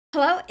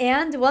Hello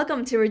and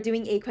welcome to we're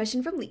doing a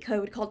question from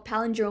LeetCode called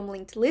Palindrome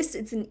Linked List.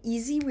 It's an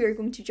easy, we are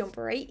going to jump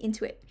right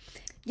into it.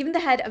 Given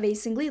the head of a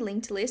singly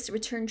linked list,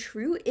 return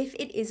true if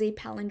it is a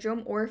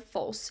palindrome or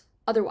false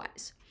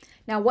otherwise.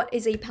 Now, what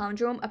is a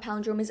palindrome? A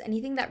palindrome is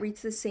anything that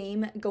reads the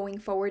same going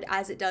forward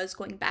as it does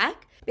going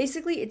back.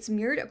 Basically, it's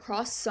mirrored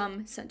across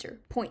some center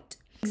point.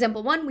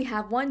 Example 1, we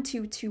have 1,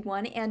 2, 2,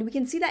 1, and we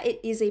can see that it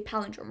is a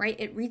palindrome, right?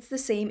 It reads the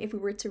same if we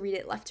were to read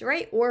it left to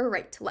right or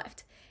right to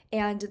left.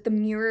 And the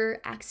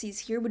mirror axes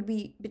here would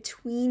be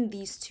between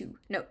these two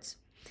nodes.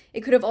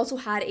 It could have also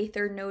had a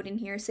third node in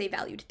here, say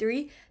valued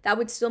 3. That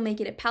would still make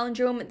it a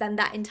palindrome. Then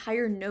that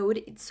entire node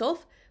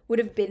itself would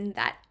have been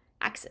that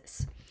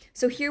axis.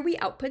 So here we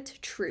output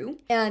true.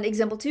 And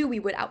example 2, we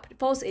would output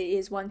false. It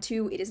is 1,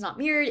 2. It is not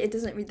mirrored. It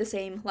doesn't read the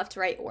same left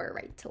to right or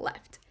right to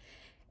left.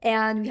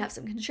 And we have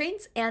some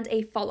constraints and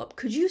a follow-up.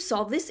 Could you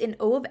solve this in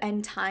O of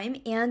n time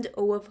and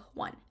O of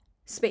 1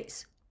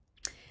 space?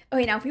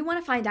 Okay, now if we want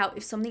to find out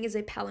if something is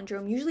a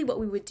palindrome, usually what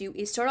we would do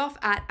is start off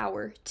at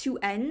our two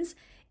ends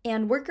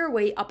and work our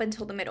way up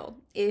until the middle.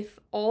 If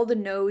all the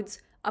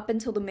nodes up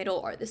until the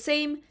middle are the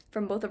same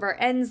from both of our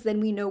ends, then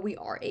we know we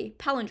are a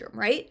palindrome,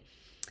 right?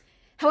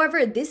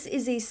 However, this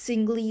is a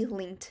singly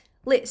linked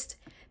list,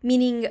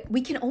 meaning we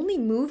can only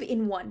move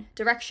in one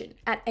direction.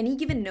 At any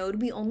given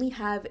node, we only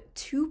have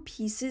two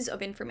pieces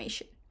of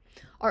information: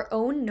 our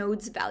own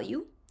node's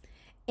value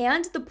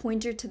and the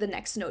pointer to the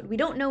next node. We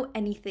don't know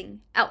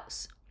anything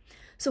else.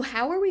 So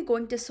how are we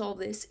going to solve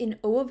this in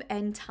O of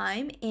n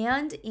time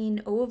and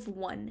in O of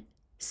 1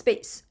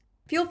 space?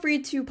 Feel free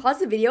to pause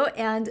the video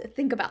and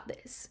think about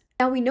this.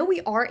 Now we know we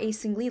are a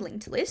singly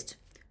linked list.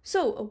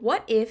 So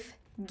what if,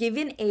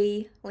 given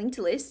a linked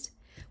list,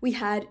 we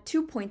had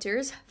two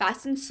pointers,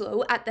 fast and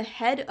slow, at the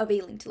head of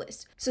a linked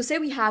list? So say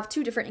we have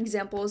two different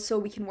examples, so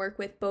we can work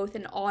with both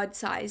an odd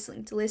sized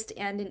linked list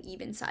and an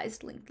even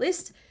sized linked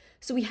list.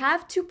 So we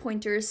have two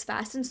pointers,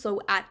 fast and slow,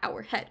 at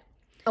our head.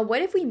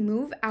 What if we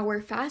move our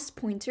fast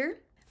pointer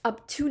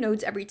up 2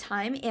 nodes every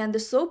time and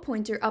the slow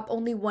pointer up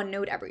only 1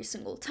 node every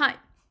single time?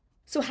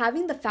 So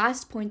having the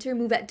fast pointer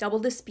move at double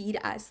the speed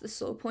as the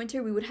slow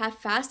pointer, we would have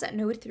fast at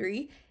node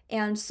 3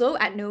 and slow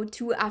at node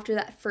 2 after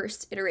that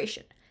first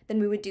iteration. Then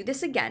we would do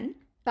this again.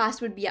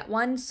 Fast would be at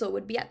 1, slow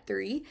would be at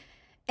 3.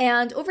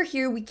 And over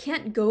here, we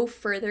can't go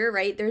further,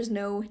 right? There's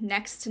no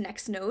next to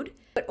next node.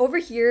 But over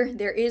here,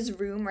 there is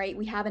room, right?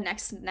 We have a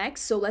next to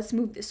next, so let's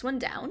move this one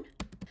down.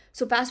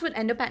 So fast would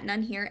end up at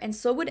none here, and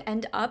slow would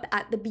end up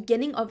at the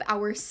beginning of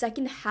our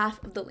second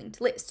half of the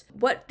linked list.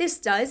 What this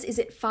does is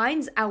it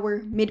finds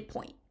our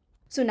midpoint.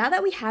 So now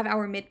that we have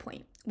our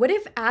midpoint, what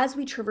if as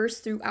we traverse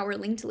through our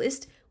linked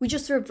list, we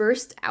just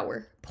reversed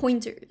our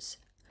pointers?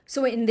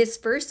 So in this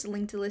first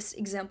linked list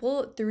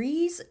example,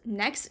 3's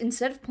next,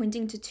 instead of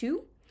pointing to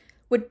 2,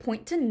 would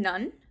point to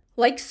none,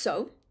 like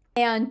so.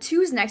 And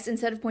 2's next,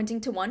 instead of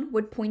pointing to 1,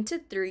 would point to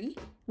 3.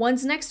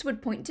 1's next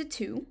would point to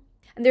 2.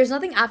 And there's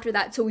nothing after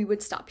that, so we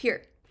would stop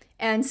here.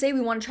 And say we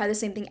want to try the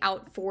same thing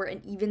out for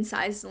an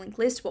even-sized linked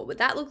list, what would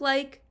that look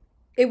like?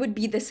 It would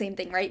be the same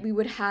thing, right? We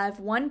would have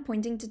 1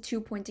 pointing to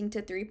 2, pointing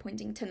to 3,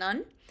 pointing to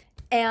none.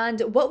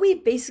 And what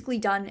we've basically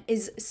done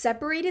is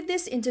separated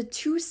this into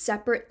 2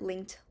 separate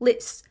linked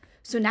lists.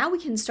 So now we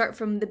can start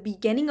from the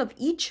beginning of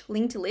each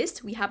linked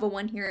list. We have a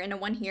 1 here and a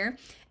 1 here,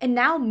 and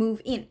now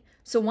move in.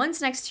 So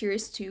 1's next here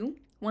is 2,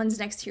 1's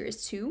next here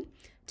is 2,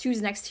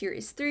 2's next here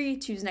is 3,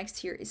 2's next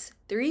here is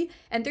 3,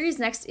 and 3's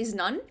next is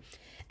none.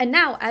 And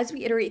now, as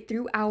we iterate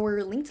through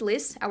our linked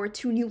list, our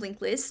 2 new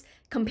linked lists,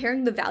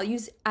 comparing the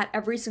values at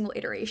every single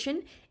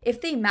iteration,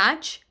 if they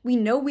match, we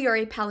know we are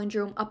a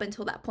palindrome up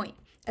until that point.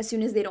 As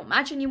soon as they don't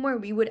match anymore,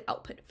 we would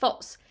output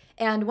false.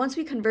 And once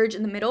we converge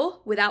in the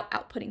middle without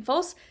outputting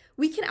false,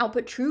 we can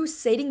output true,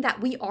 stating that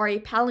we are a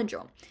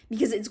palindrome,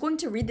 because it's going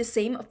to read the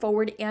same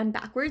forward and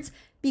backwards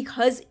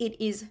because it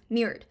is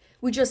mirrored.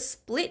 We just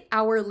split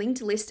our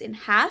linked list in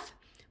half,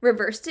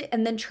 reversed it,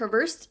 and then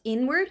traversed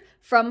inward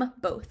from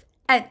both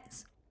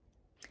ends.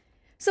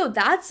 So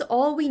that's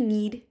all we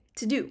need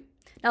to do.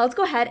 Now let's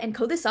go ahead and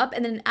code this up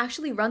and then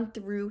actually run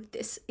through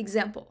this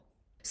example.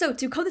 So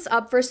to code this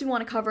up, first we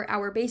want to cover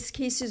our base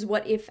cases.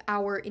 What if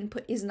our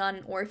input is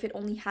none or if it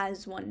only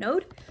has 1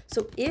 node?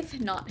 So if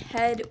not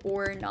head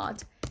or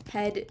not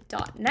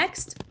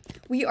head.next,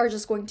 we are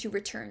just going to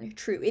return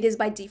true. It is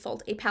by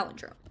default a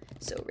palindrome.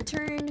 So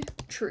return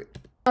true.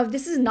 Now, if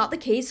this is not the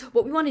case,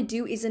 what we want to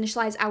do is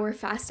initialize our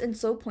fast and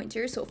slow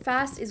pointers. So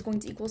fast is going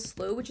to equal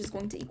slow, which is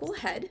going to equal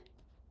head.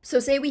 So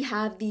say we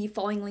have the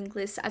following linked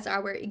list as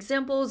our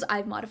examples.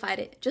 I've modified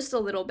it just a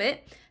little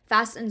bit.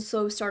 Fast and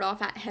slow start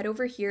off at head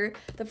over here.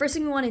 The first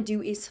thing we want to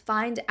do is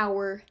find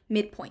our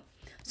midpoint.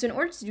 So in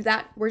order to do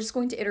that, we're just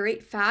going to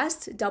iterate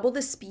fast, double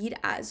the speed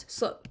as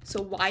slow. So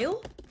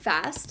while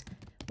fast,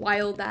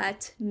 while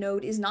that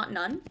node is not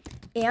none,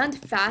 and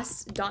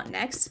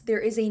fast.next, there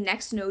is a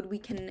next node we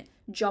can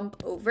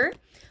jump over.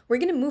 We're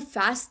going to move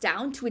fast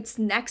down to its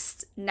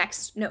next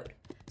node.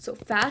 So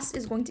fast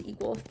is going to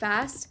equal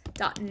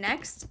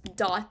fast.next.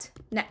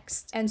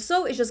 And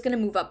slow is just going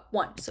to move up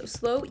 1. So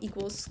slow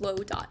equals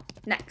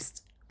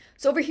slow.next.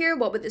 So over here,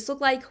 what would this look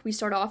like? We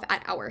start off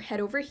at our head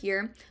over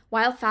here,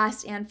 while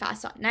fast and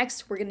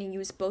fast.next. We're going to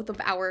use both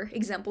of our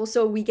examples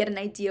so we get an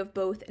idea of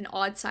both an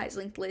odd size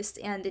linked list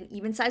and an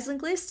even size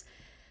linked list.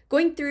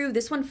 Going through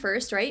this one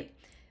first, right?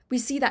 We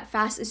see that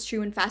fast is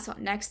true and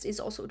fast.next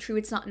is also true.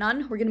 It's not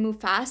none. We're going to move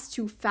fast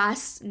to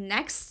fast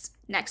next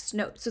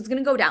node. So it's going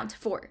to go down to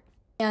 4.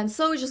 And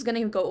slow is just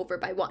going to go over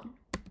by 1.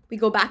 We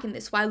go back in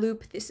this while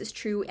loop. This is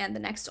true and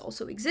the next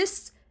also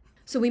exists.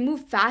 So we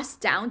move fast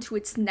down to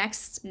its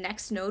next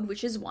node,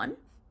 which is 1.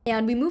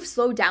 And we move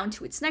slow down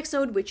to its next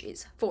node, which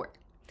is 4.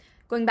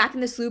 Going back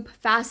in this loop,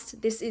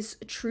 fast, this is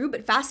true,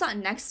 but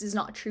fast.next is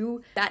not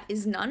true. That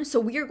is none.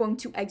 So we are going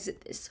to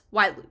exit this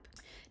while loop.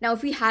 Now,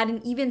 if we had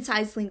an even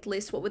size linked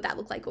list, what would that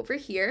look like over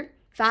here?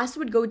 Fast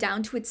would go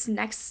down to its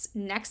next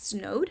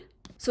node.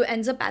 So it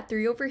ends up at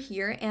 3 over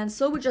here, and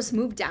slow would just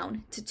move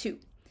down to 2.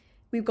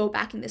 We go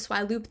back in this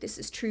while loop. This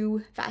is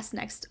true. Fast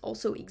next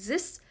also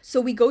exists.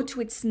 So we go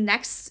to its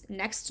next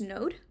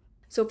node.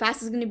 So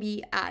fast is going to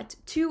be at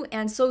 2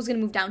 and slow is going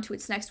to move down to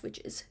its next, which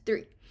is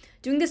 3.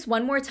 Doing this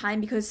one more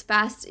time because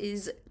fast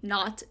is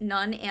not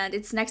none and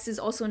its next is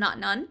also not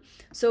none.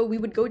 So we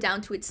would go down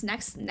to its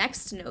next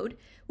node,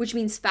 which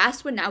means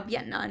fast would now be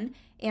at none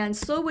and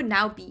slow would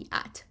now be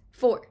at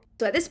 4.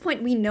 So at this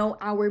point, we know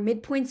our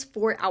midpoints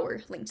for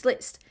our linked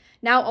list.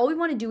 Now, all we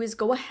want to do is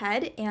go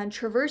ahead and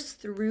traverse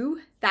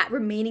through that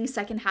remaining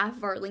second half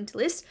of our linked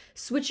list,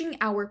 switching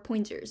our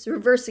pointers,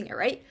 reversing it,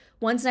 right?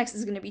 1's next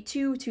is going to be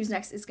 2, 2's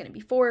next is going to be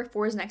 4,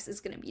 4's next is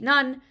going to be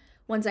none,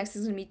 1's next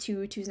is going to be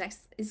 2, 2's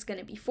next is going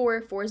to be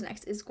 4, 4's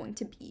next is going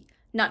to be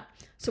none.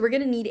 So we're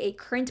going to need a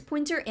current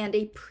pointer and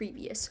a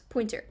previous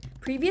pointer.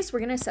 Previous, we're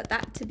going to set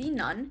that to be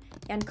none,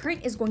 and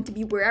current is going to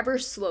be wherever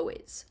slow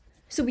is.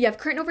 So we have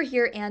current over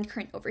here and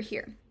current over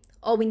here.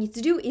 All we need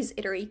to do is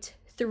iterate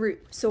through.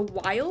 So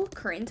while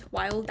current,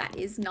 while that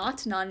is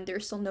not none,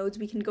 there's still nodes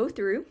we can go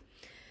through.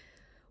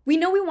 We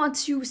know we want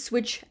to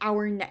switch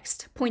our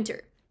next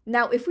pointer.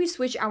 Now, if we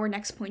switch our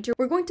next pointer,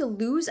 we're going to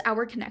lose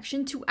our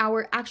connection to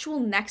our actual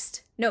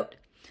next node.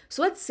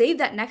 So let's save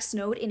that next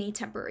node in a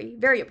temporary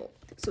variable.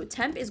 So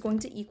temp is going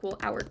to equal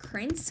our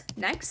current's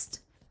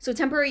next. So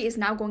temporary is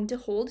now going to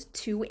hold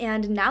 2,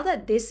 and now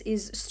that this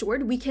is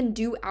stored, we can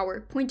do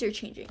our pointer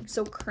changing.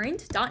 So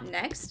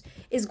current.next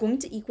is going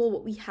to equal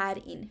what we had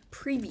in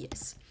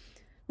previous,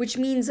 which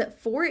means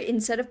that 4,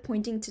 instead of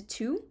pointing to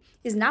 2,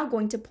 is now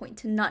going to point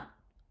to none.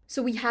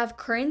 So we have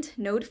current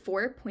node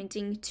 4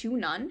 pointing to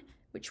none,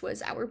 which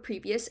was our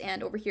previous,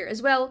 and over here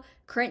as well,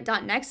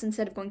 current.next,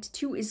 instead of going to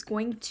 2, is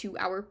going to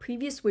our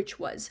previous, which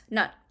was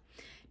none.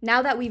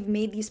 Now that we've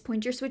made these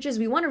pointer switches,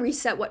 we want to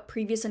reset what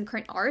previous and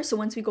current are. So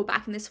once we go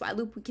back in this while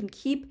loop, we can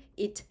keep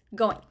it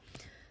going.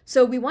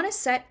 So we want to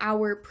set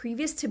our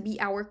previous to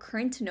be our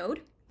current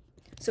node.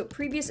 So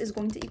previous is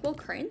going to equal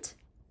current.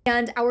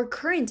 And our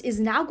current is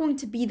now going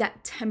to be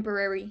that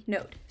temporary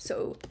node.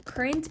 So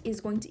current is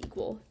going to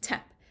equal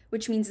temp,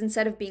 which means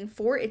instead of being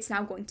 4, it's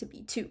now going to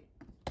be 2.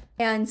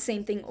 And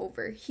same thing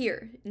over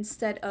here.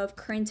 Instead of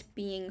current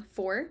being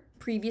 4,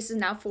 previous is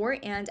now 4,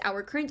 and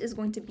our current is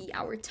going to be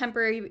our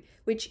temporary,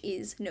 which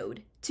is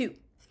node 2.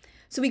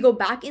 So we go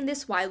back in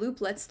this while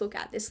loop. Let's look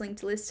at this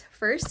linked list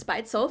first by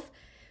itself.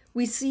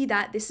 We see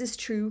that this is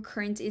true.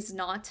 Current is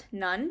not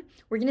none.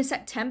 We're going to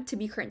set temp to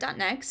be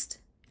current.next.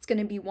 It's going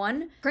to be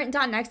 1.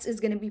 Current.next is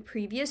going to be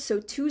previous. So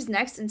 2's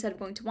next, instead of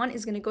going to 1,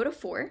 is going to go to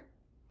 4.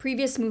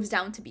 Previous moves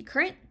down to be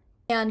current,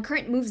 and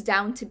current moves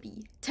down to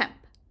be temp.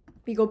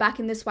 We go back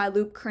in this while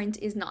loop. Current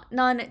is not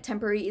none.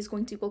 Temporary is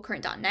going to equal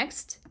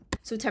current.next.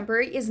 So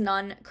temporary is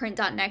none.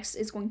 Current.next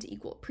is going to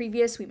equal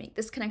previous. We make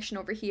this connection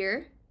over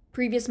here.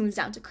 Previous moves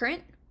down to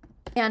current,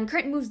 and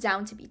current moves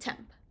down to be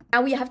temp.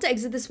 Now we have to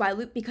exit this while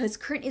loop because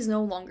current is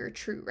no longer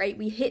true, right?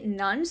 We hit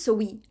none, so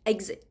we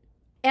exit.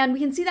 And we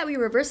can see that we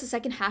reverse the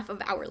second half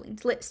of our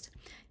linked list.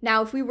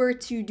 Now, if we were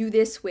to do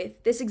this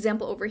with this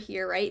example over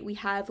here, right? We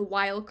have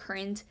while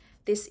current,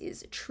 this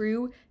is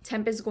true.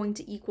 Temp is going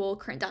to equal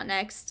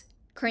current.next.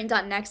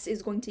 Current.next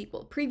is going to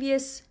equal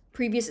previous.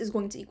 Previous is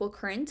going to equal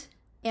current.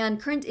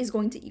 And current is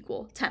going to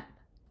equal temp.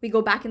 We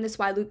go back in this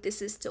while loop.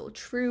 This is still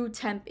true.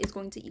 Temp is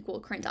going to equal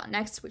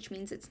current.next, which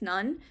means it's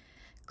none.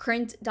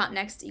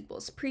 Current.next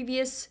equals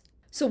previous.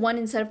 So 1,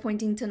 instead of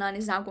pointing to none,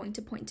 is now going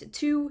to point to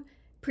 2.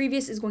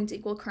 Previous is going to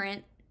equal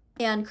current.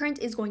 And current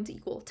is going to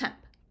equal temp.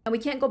 And we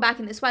can't go back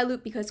in this while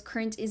loop because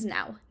current is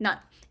now none.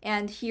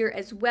 And here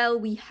as well,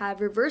 we have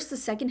reversed the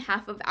second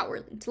half of our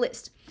linked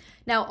list.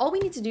 Now, all we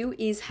need to do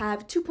is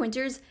have 2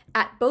 pointers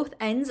at both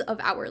ends of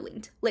our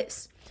linked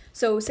list.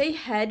 So say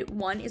head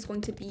 1 is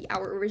going to be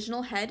our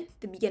original head,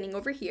 the beginning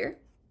over here.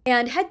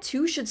 And head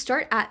 2 should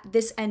start at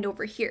this end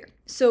over here.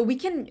 So we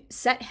can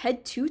set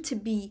head 2 to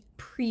be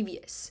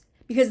previous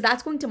because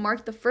that's going to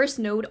mark the first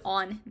node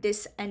on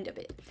this end of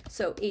it.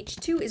 So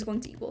h2 is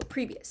going to equal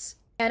previous.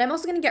 And I'm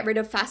also going to get rid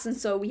of fast and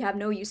slow. We have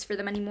no use for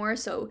them anymore.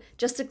 So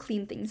just to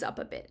clean things up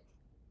a bit.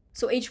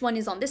 So h1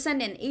 is on this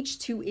end and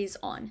h2 is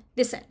on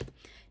this end.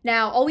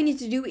 Now, all we need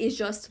to do is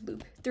just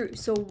loop through.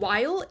 So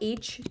while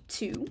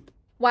h2,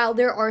 while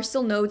there are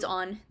still nodes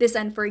on this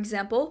end, for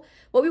example,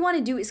 what we want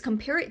to do is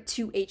compare it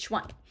to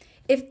h1.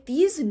 If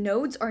these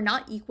nodes are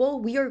not equal,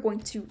 we are going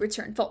to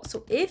return false.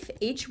 So if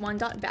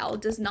h1.val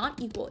does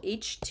not equal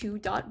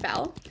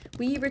h2.val,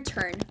 we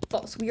return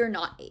false. We are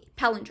not a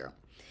palindrome.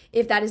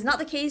 If that is not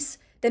the case,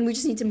 then we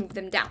just need to move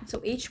them down. So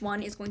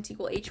h1 is going to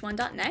equal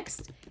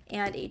h1.next,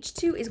 and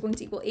h2 is going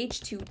to equal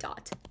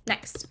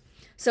h2.next.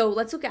 So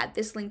let's look at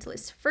this linked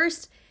list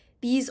first.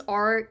 These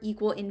are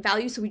equal in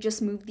value, so we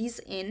just move these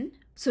in.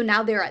 So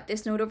now they're at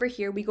this node over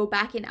here. We go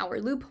back in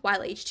our loop. While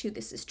h2,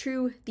 this is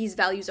true. These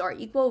values are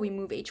equal. We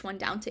move h1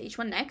 down to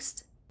h1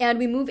 next, and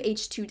we move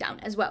h2 down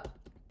as well.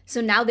 So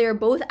now they're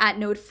both at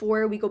node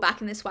 4. We go back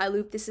in this while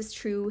loop. This is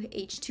true.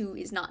 h2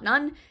 is not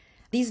none.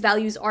 These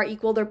values are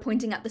equal. They're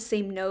pointing at the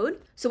same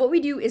node. So what we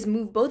do is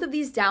move both of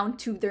these down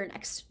to their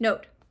next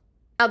node.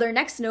 Now their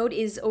next node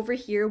is over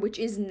here, which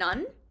is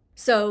none.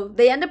 So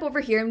they end up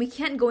over here, and we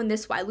can't go in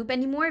this while loop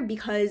anymore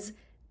because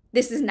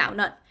this is now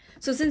none.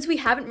 So since we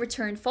haven't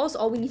returned false,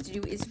 all we need to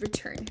do is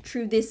return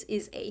true. This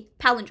is a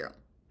palindrome.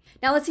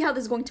 Now let's see how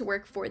this is going to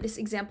work for this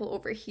example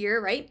over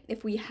here, right?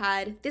 If we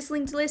had this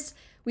linked list,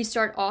 we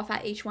start off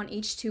at h1,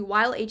 h2.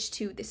 While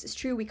h2, this is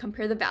true, we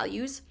compare the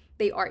values.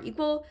 They are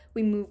equal.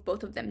 We move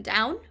both of them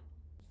down.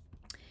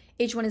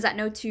 h1 is at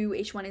node 2,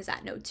 h1 is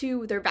at node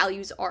 2. Their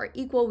values are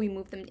equal. We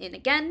move them in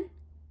again.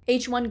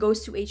 h1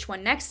 goes to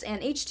h1 next,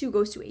 and h2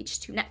 goes to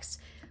h2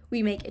 next.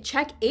 We make a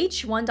check.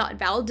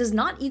 h1.val does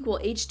not equal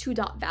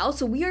h2.val,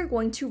 so we are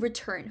going to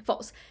return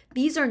false.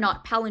 These are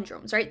not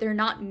palindromes, right? They're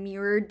not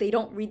mirrored. They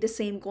don't read the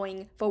same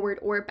going forward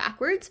or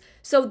backwards.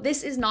 So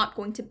this is not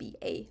going to be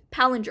a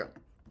palindrome.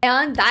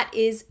 And that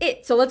is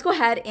it. So let's go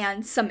ahead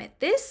and submit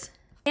this.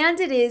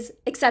 And it is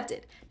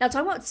accepted. Now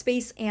talking about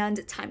space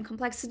and time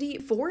complexity.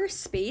 For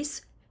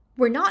space,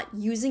 we're not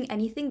using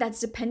anything that's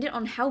dependent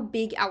on how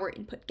big our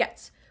input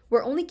gets.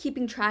 We're only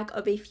keeping track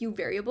of a few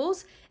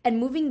variables and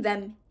moving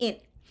them in.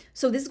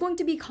 So this is going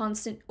to be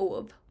constant O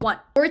of 1.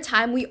 For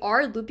time, we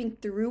are looping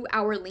through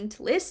our linked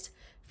list,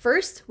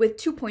 first with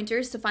 2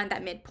 pointers to find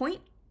that midpoint.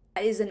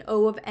 That is an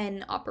O of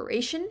n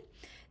operation.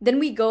 Then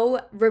we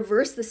go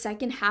reverse the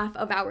second half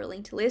of our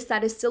linked list.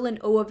 That is still an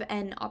O of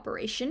n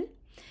operation.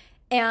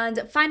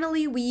 And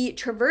finally, we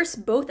traverse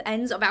both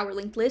ends of our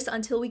linked list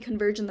until we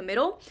converge in the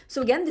middle.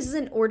 So again, this is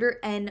an order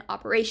n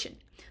operation.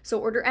 So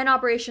order n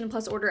operation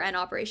plus order n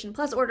operation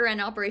plus order n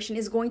operation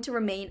is going to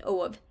remain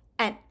O of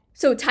n.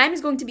 So time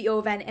is going to be O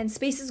of n, and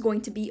space is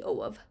going to be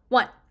O of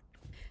 1.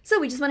 So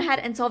we just went ahead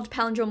and solved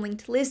palindrome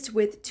linked list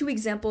with 2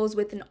 examples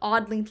with an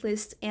odd linked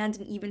list and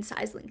an even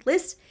size linked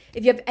list.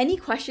 If you have any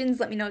questions,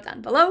 let me know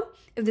down below.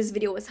 If this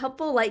video was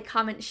helpful, like,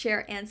 comment,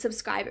 share, and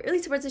subscribe. It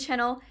really supports the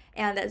channel.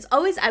 And as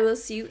always, I will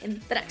see you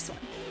in the next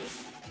one.